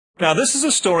Now, this is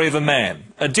a story of a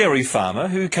man, a dairy farmer,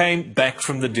 who came back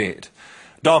from the dead.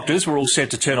 Doctors were all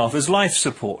set to turn off his life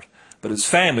support, but his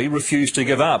family refused to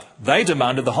give up. They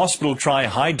demanded the hospital try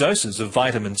high doses of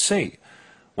vitamin C.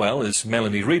 Well, as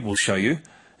Melanie Reid will show you,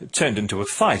 it turned into a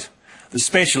fight. The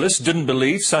specialists didn't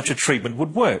believe such a treatment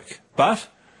would work, but,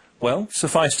 well,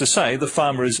 suffice to say, the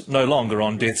farmer is no longer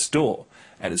on death's door,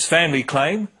 and his family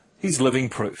claim he's living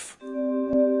proof.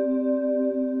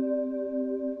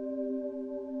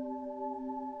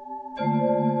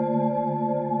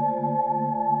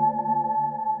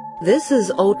 This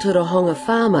is Aotearoa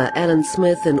farmer Allan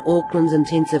Smith in Auckland's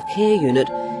intensive care unit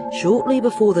shortly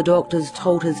before the doctors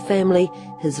told his family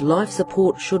his life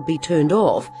support should be turned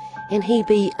off and he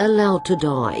be allowed to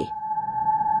die.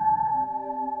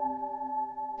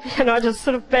 And I just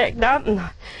sort of backed up and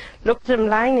looked at him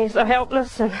laying there so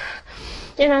helpless, and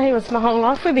you know, he was my whole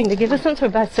life. We've been together since we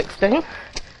were both 16.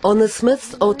 On the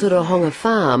Smiths' Aotearoa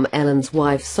farm, Alan's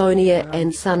wife Sonia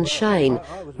and son Shane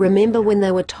remember when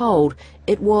they were told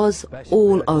it was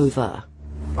all over.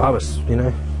 I was, you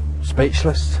know,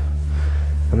 speechless.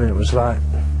 I mean, it was like,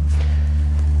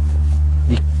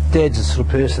 your dad's the sort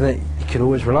of person that you could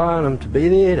always rely on him to be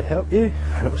there to help you,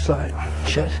 and it was like,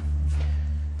 shit.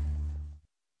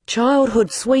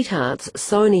 Childhood sweethearts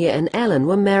Sonia and Alan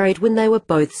were married when they were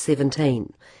both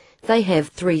 17. They have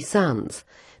 3 sons.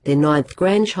 Their 9th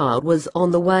grandchild was on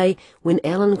the way when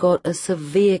Alan got a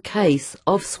severe case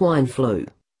of swine flu.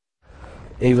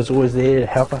 He was always there to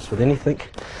help us with anything.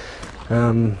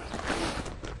 And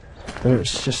it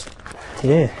was just,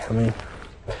 yeah, I mean,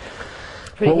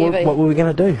 what were we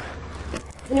going to do?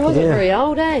 And he wasn't very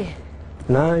old, eh?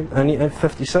 No, only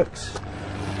 56.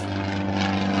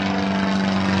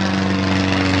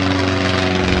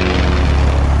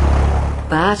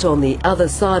 But on the other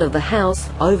side of the house,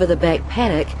 over the back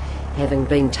paddock, having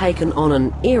been taken on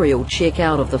an aerial check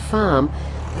out of the farm,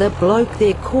 the bloke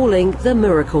they're calling the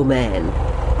Miracle Man.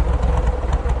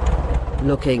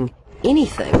 Looking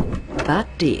anything but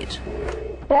dead.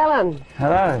 Alan!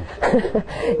 Hello.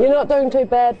 You're not doing too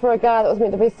bad for a guy that was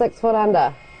meant to be 6 foot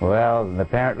under. Well,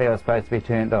 apparently I was supposed to be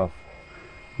turned off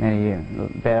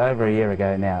about over a year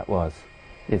ago now it was.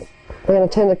 Yes. We're going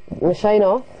to turn the machine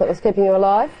off that was keeping you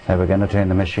alive? So we're going to turn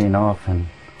the machine off. And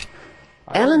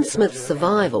Allan Smith's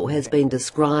survival has been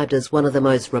described as one of the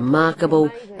most remarkable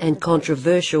and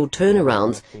controversial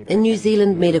turnarounds in New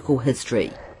Zealand medical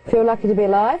history. Feel lucky to be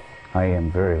alive? I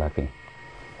am very lucky.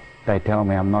 They tell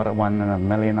me I'm not a 1 in a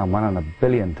million, I'm 1 in a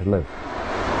billion to live.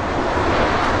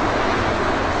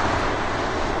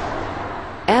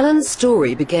 Alan's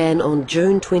story began on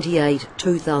June 28,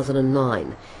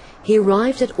 2009. He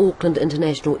arrived at Auckland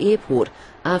International Airport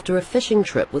after a fishing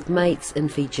trip with mates in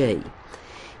Fiji.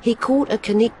 He caught a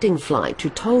connecting flight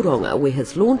to Tauranga where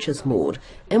his launch is moored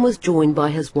and was joined by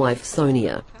his wife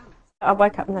Sonia. I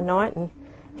woke up in the night and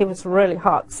he was really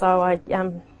hot, so I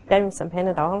gave him some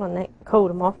Panadol and that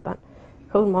cooled him off, but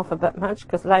cooled him off a bit much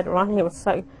because later on he was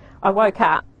so... I woke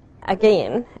up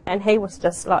again and he was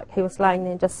just like, he was laying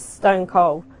there just stone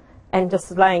cold and just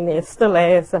laying there still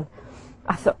as, and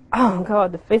I thought, oh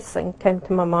God, the first thing came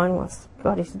to my mind was,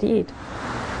 God, he's dead.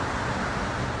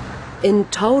 In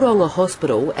Tauranga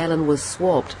Hospital, Alan was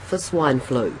swabbed for swine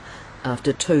flu.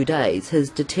 After 2 days,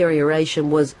 his deterioration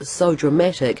was so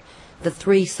dramatic, the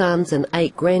 3 sons and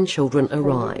 8 grandchildren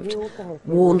arrived,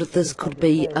 warned this could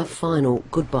be a final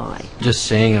goodbye. Just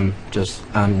seeing him just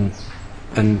in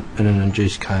an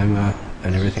induced coma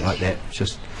and everything like that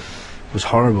just was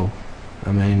horrible.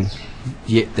 I mean,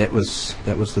 yet that was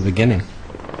the beginning.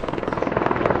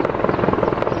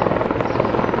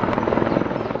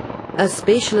 A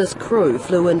specialist crew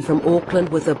flew in from Auckland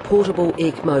with a portable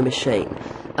ECMO machine,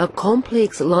 a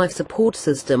complex life support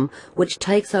system which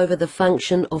takes over the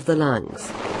function of the lungs.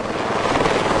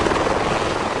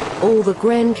 All the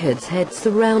grandkids had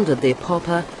surrounded their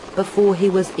papa before he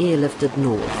was airlifted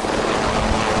north.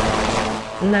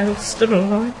 And they were still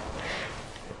alive.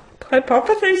 My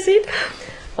papa, they said.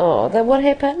 Oh, then what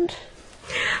happened?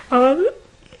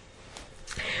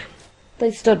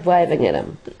 They stood waving at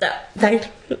him. They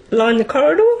lined the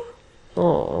corridor.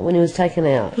 Oh, when he was taken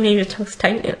out? When he was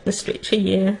taken out the stretcher,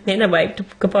 yeah. Then I waved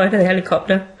goodbye to the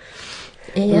helicopter.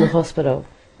 Yeah. From the hospital?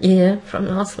 Yeah, from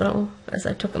the hospital as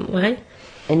they took him away.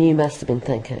 And you must have been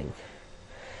thinking,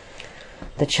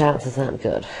 the chances aren't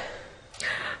good.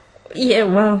 Yeah,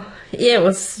 well, yeah, it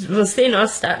was then I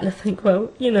was starting to think,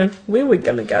 well, you know, where are we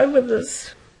going to go with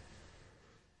this?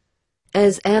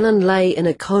 As Alan lay in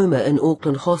a coma in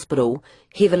Auckland Hospital,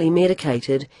 heavily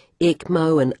medicated,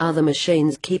 ECMO and other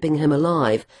machines keeping him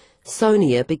alive,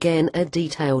 Sonia began a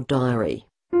detailed diary.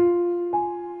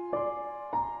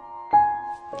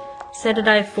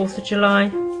 Saturday, 4th of July.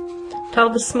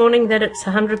 Told this morning that it's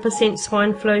 100%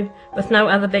 swine flu with no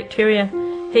other bacteria.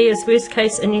 He is worst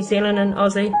case in New Zealand and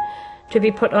Aussie to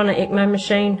be put on an ECMO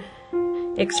machine.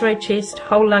 X-ray chest,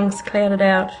 whole lungs clouded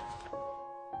out.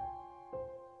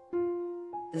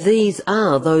 These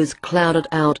are those clouded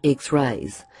out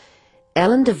X-rays.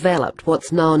 Allan developed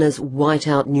what's known as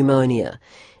whiteout pneumonia.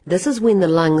 This is when the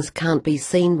lungs can't be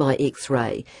seen by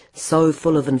X-ray, so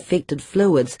full of infected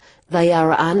fluids they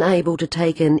are unable to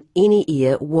take in any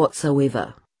air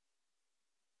whatsoever.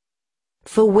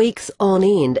 For weeks on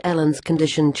end, Allan's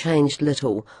condition changed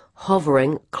little,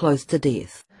 hovering close to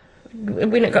death.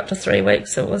 When it got to 3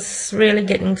 weeks, it was really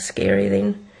getting scary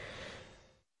then.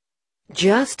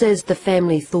 Just as the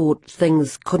family thought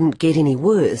things couldn't get any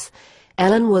worse,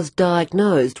 Allan was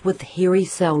diagnosed with hairy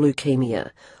cell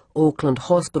leukemia. Auckland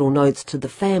Hospital notes to the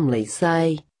family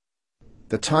say,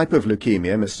 "The type of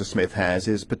leukemia Mr. Smith has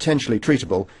is potentially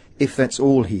treatable if that's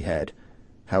all he had.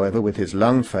 However, with his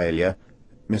lung failure,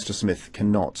 Mr. Smith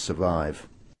cannot survive."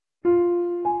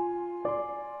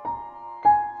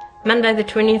 Monday the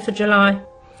 20th of July.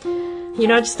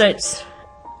 United States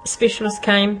specialist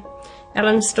came.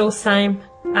 Allan still same.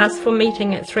 Asked for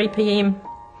meeting at 3 p.m.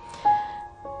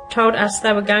 Told us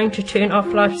they were going to turn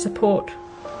off life support.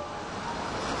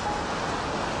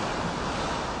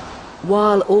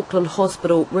 While Auckland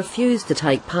Hospital refused to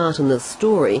take part in this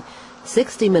story,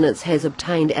 60 Minutes has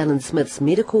obtained Allan Smith's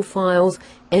medical files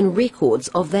and records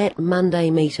of that Monday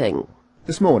meeting.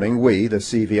 This morning we, the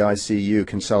CVICU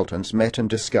consultants, met and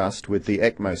discussed with the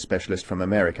ECMO specialist from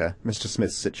America, Mr.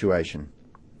 Smith's situation.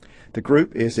 The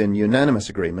group is in unanimous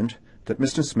agreement that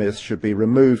Mr. Smith should be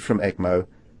removed from ECMO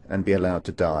and be allowed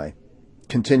to die.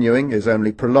 Continuing is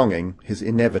only prolonging his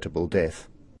inevitable death.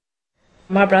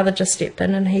 My brother just stepped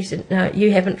in and he said, "No,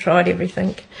 you haven't tried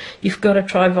everything. You've got to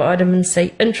try vitamin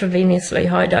C, intravenously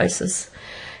high doses."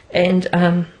 And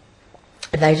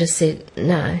they just said,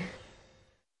 no.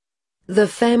 The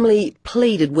family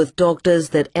pleaded with doctors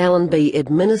that Allan be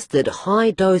administered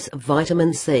high-dose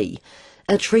vitamin C,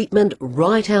 a treatment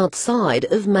right outside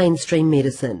of mainstream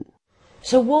medicine.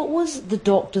 So what was the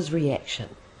doctor's reaction?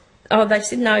 Oh, they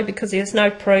said no because there's no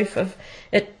proof of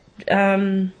it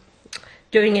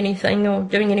doing anything or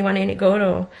doing anyone any good.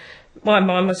 Or my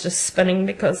mind was just spinning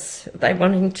because they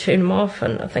wanted to turn them off,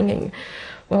 and I'm thinking,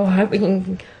 well, I hope we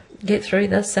can get through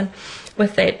this. And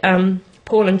with that,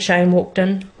 Paul and Shane walked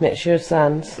in. That's your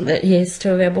sons? Yes,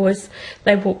 2 of our boys.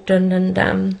 They walked in, and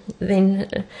then,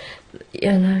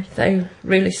 you know, they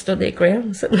really stood their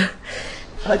grounds.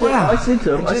 I said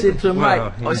to him,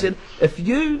 mate, I said, if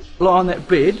you lie on that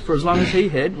bed for as long as he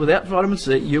had without vitamin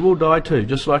C, you will die too,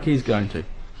 just like he's going to.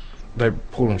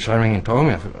 Paul and Shane rang and told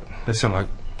me, they sound like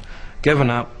giving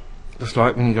up, just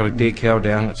like when you got a dead cow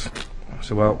down. I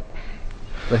said, well,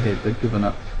 They'd given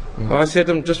up. I said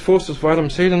to them, just force this vitamin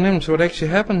C in them so it actually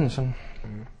happens. And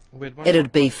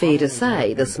it'd be fair to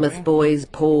say the Smith boys,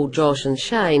 Paul, Josh and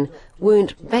Shane,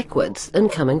 weren't backwards in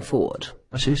coming forward.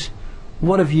 I says,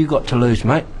 what have you got to lose,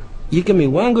 mate? You give me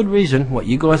one good reason what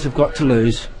you guys have got to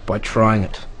lose by trying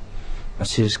it. I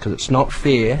says, because it's not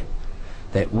fair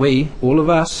that we, all of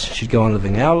us, should go on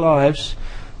living our lives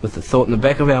with the thought in the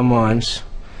back of our minds,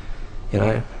 you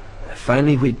know, if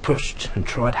only we'd pushed and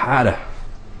tried harder,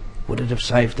 would it have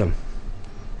saved them?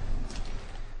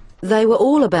 They were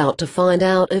all about to find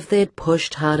out if they'd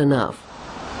pushed hard enough.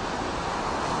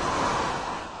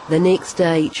 The next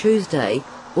day, Tuesday,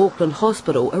 Auckland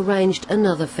Hospital arranged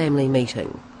another family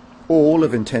meeting. All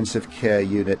of intensive care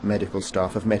unit medical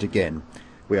staff have met again.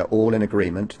 We are all in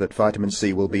agreement that vitamin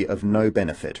C will be of no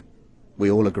benefit. We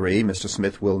all agree Mr.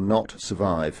 Smith will not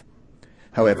survive.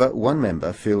 However, one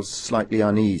member feels slightly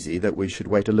uneasy that we should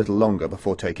wait a little longer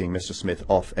before taking Mr. Smith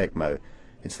off ECMO.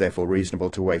 It's therefore reasonable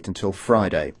to wait until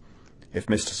Friday. If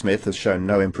Mr. Smith has shown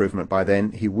no improvement by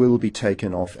then, he will be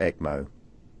taken off ECMO.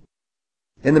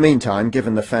 In the meantime,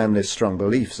 given the family's strong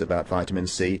beliefs about vitamin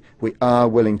C, we are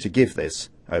willing to give this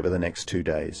over the next 2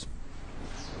 days.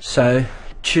 So,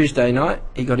 Tuesday night,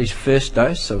 he got his first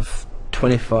dose of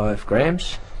 25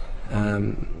 grams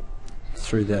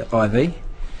through the IV.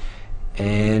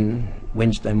 And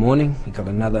Wednesday morning he got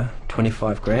another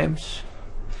 25 grams.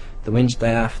 The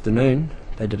Wednesday afternoon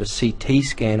they did a CT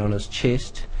scan on his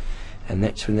chest, and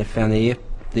that's when they found the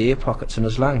air pockets in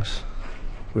his lungs,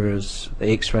 whereas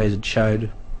the x-rays had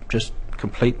showed just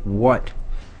complete white.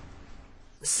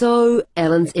 So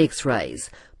Allan's x-rays,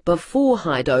 before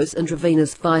high-dose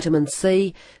intravenous vitamin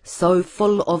C, so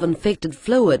full of infected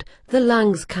fluid the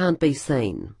lungs can't be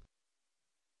seen.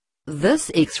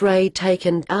 This X-ray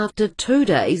taken after 2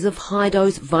 days of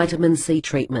high-dose vitamin C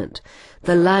treatment.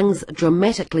 The lungs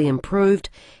dramatically improved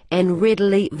and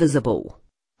readily visible.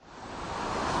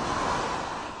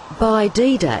 By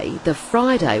D-Day, the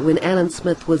Friday when Allan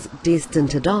Smith was destined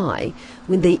to die,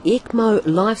 when the ECMO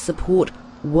life support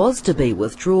was to be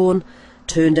withdrawn,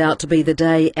 turned out to be the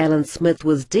day Allan Smith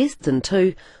was destined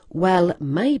to, well,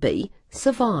 maybe,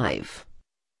 survive.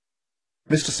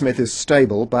 Mr. Smith is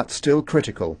stable but still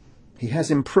critical. He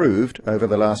has improved over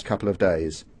the last couple of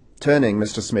days. Turning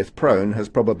Mr. Smith prone has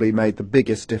probably made the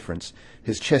biggest difference.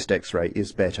 His chest X-ray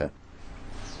is better.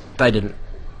 They didn't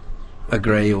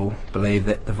agree or believe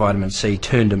that the vitamin C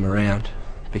turned him around,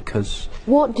 because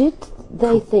What did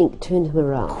they think turned him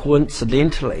around?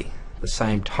 coincidentally, the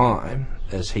same time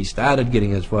as he started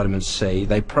getting his vitamin C,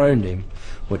 they proned him,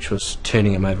 which was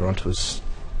turning him over onto his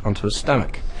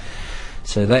stomach.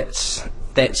 So that's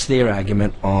their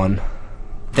argument on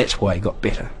that's why he got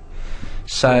better.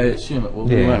 So Assume it will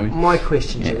be, won't we? my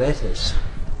question to that is,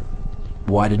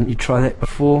 why didn't you try that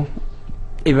before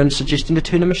even suggesting to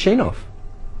turn the machine off?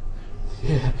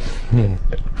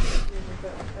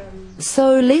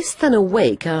 So less than a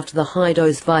week after the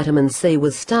high-dose vitamin C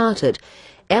was started,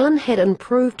 Allan had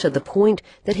improved to the point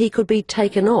that he could be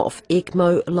taken off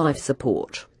ECMO life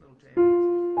support.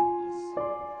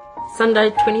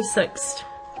 Sunday 26th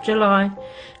July.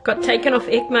 Got taken off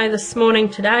ECMO this morning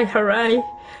today, hooray.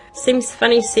 Seems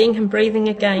funny seeing him breathing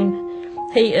again.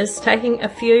 He is taking a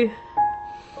few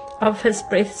of his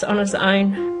breaths on his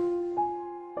own.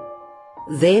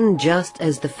 Then, just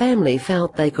as the family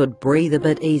felt they could breathe a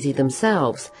bit easy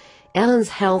themselves, Allan's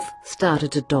health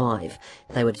started to dive.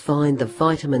 They would find the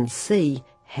vitamin C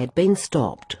had been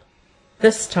stopped.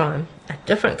 This time, a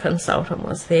different consultant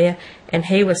was there, and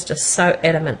he was just so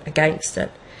adamant against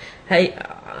it.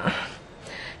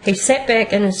 He sat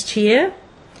back in his chair,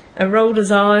 rolled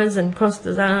his eyes and crossed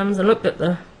his arms and looked at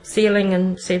the ceiling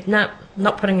and said, "No,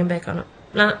 not putting him back on it.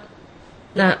 No,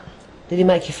 no." Did he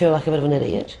make you feel like a bit of an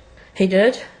idiot? He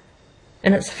did,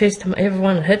 and it's the first time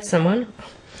everyone hit someone.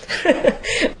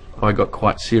 I got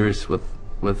quite serious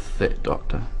with that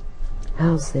doctor.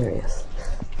 How serious?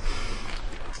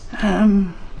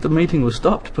 The meeting was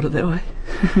stopped, put it that way.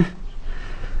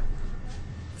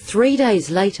 3 days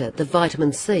later, the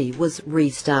vitamin C was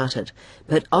restarted,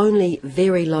 but only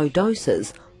very low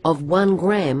doses of 1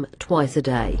 gram twice a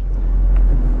day.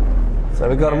 So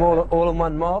we got them all in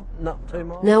one mob, not two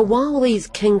mobs? Now, while these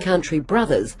King Country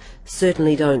brothers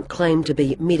certainly don't claim to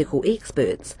be medical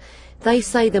experts, they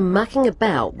say the mucking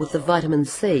about with the vitamin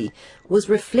C was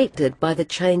reflected by the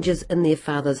changes in their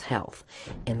father's health,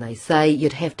 and they say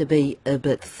you'd have to be a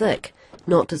bit thick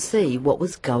not to see what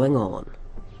was going on.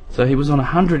 So he was on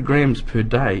 100 grams per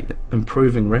day,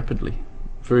 improving rapidly,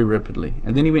 very rapidly.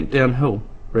 And then he went downhill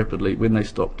rapidly when they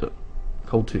stopped it,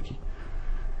 cold turkey.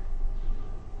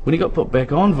 When he got put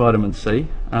back on vitamin C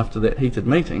after that heated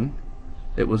meeting,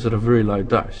 it was at a very low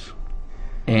dose.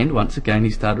 And once again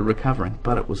he started recovering,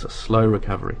 but it was a slow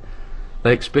recovery.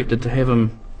 They expected to have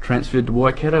him transferred to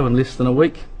Waikato in less than a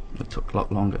week. It took a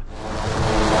lot longer.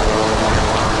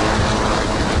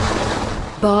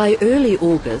 By early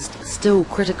August, still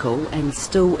critical and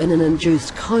still in an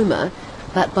induced coma,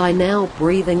 but by now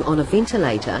breathing on a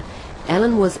ventilator,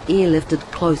 Allan was airlifted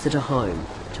closer to home,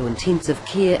 to intensive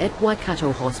care at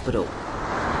Waikato Hospital,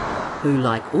 who,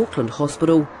 like Auckland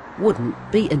Hospital, wouldn't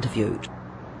be interviewed.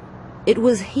 It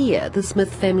was here the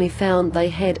Smith family found they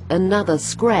had another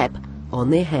scrap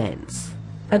on their hands.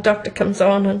 A doctor comes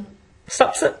on and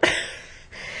stops it.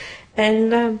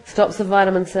 And Stops the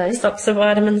vitamin C? stops the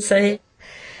vitamin C.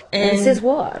 And says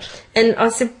what? And I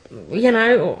said, you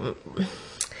know,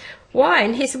 why?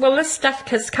 And he said, well, this stuff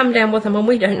has come down with him and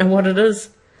we don't know what it is.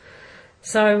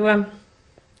 So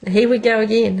here we go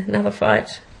again, another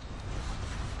fight.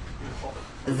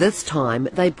 This time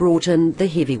they brought in the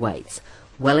heavyweights.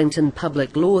 Wellington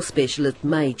public law specialist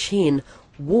May Chen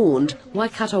warned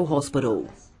Waikato Hospital.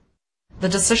 The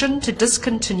decision to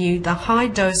discontinue the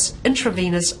high-dose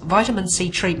intravenous vitamin C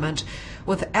treatment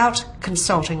without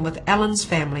consulting with Allan's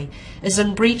family is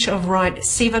in breach of Right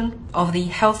 7 of the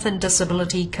Health and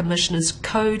Disability Commissioner's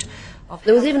Code of...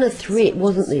 There was even a threat,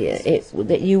 wasn't there,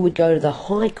 that you would go to the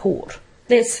High Court?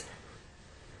 Yes,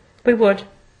 we would.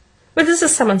 Well, this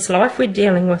is someone's life we're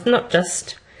dealing with, not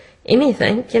just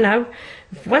anything, you know.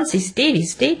 Once he's dead,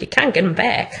 he's dead. You can't get him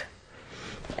back.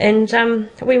 And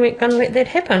we weren't going to let that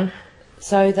happen.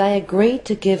 So they agreed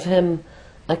to give him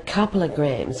a couple of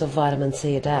grams of vitamin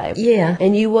C a day. Yeah.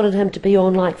 And you wanted him to be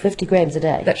on like 50 grams a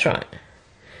day. That's right.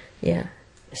 Yeah.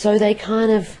 So they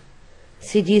kind of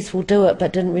said, yes, we'll do it,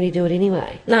 but didn't really do it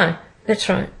anyway. No, that's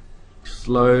right.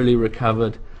 slowly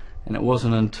recovered, and it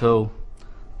wasn't until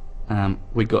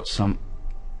we got some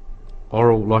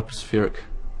oral lipospheric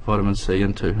vitamin C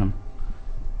into him,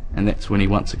 and that's when he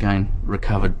once again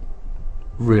recovered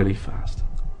really fast.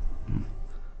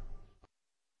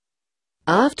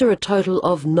 After a total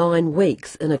of 9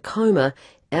 weeks in a coma,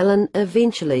 Allan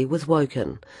eventually was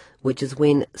woken, which is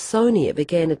when Sonia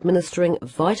began administering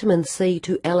vitamin C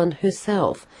to Allan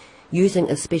herself, using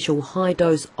a special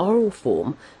high-dose oral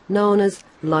form known as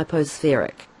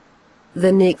lipospheric.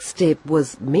 The next step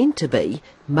was meant to be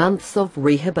months of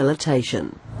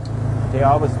rehabilitation.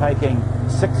 Yeah, I was taking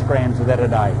 6 grams of that a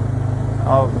day,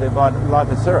 of the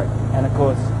lipospheric, and of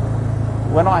course,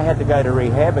 when I had to go to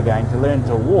rehab again to learn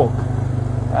to walk,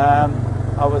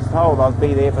 I was told I'd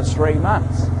be there for 3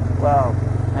 months. Well,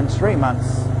 in 3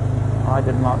 months, I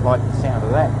did not like the sound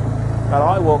of that. But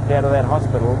I walked out of that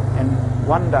hospital in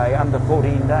 1 day, under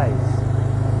 14 days.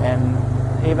 And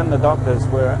even the doctors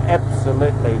were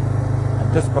absolutely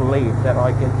disbelieved that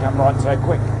I could come right so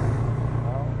quick.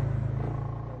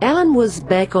 Allan was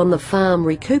back on the farm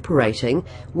recuperating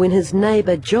when his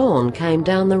neighbour John came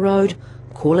down the road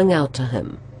calling out to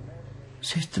him.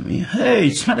 Says to me, "Hey,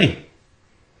 Smithy,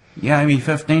 you owe me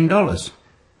 $15.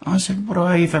 I said, "What do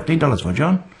I owe you $15 for,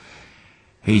 John?"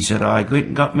 He said, "I went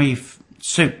and got me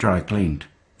suit dry cleaned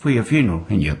for your funeral,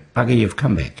 and you bugger, you've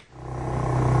come back."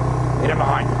 Get him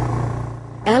behind.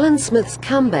 Allan Smith's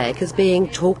comeback is being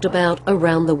talked about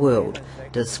around the world,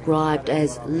 described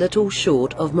as little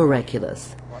short of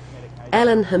miraculous.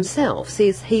 Allan himself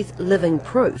says he's living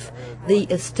proof the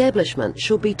establishment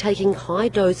should be taking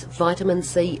high-dose vitamin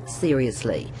C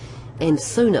seriously, and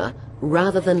sooner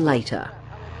rather than later.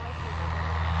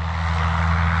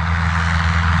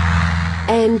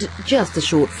 And just a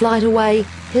short flight away,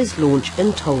 his launch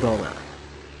in Tauranga.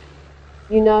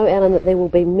 You know, Allan, that there will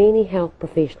be many health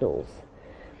professionals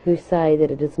who say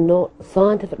that it is not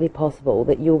scientifically possible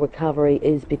that your recovery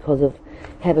is because of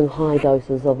having high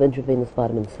doses of intravenous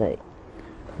vitamin C.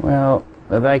 Well,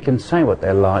 they can say what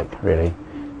they like, really,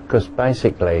 because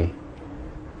basically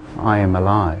I am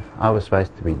alive. I was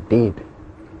supposed to be dead.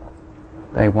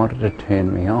 They wanted to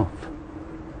turn me off,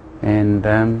 and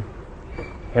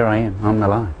here I am, I'm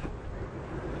alive.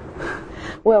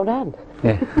 Well done.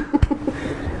 Yeah.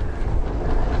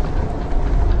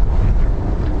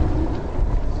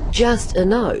 Just a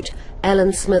note,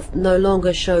 Allan Smith no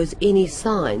longer shows any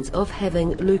signs of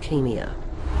having leukemia.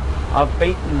 I've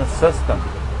beaten the system,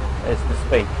 as to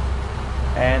speak,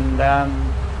 and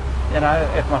you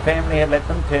know, if my family had let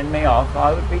them turn me off,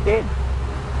 I would be dead.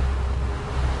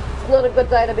 It's not a good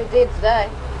day to be dead today.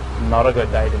 Not a good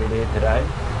day to be dead today.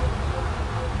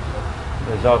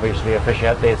 There's obviously a fish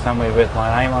out there somewhere with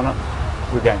my name on it.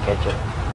 We don't catch it.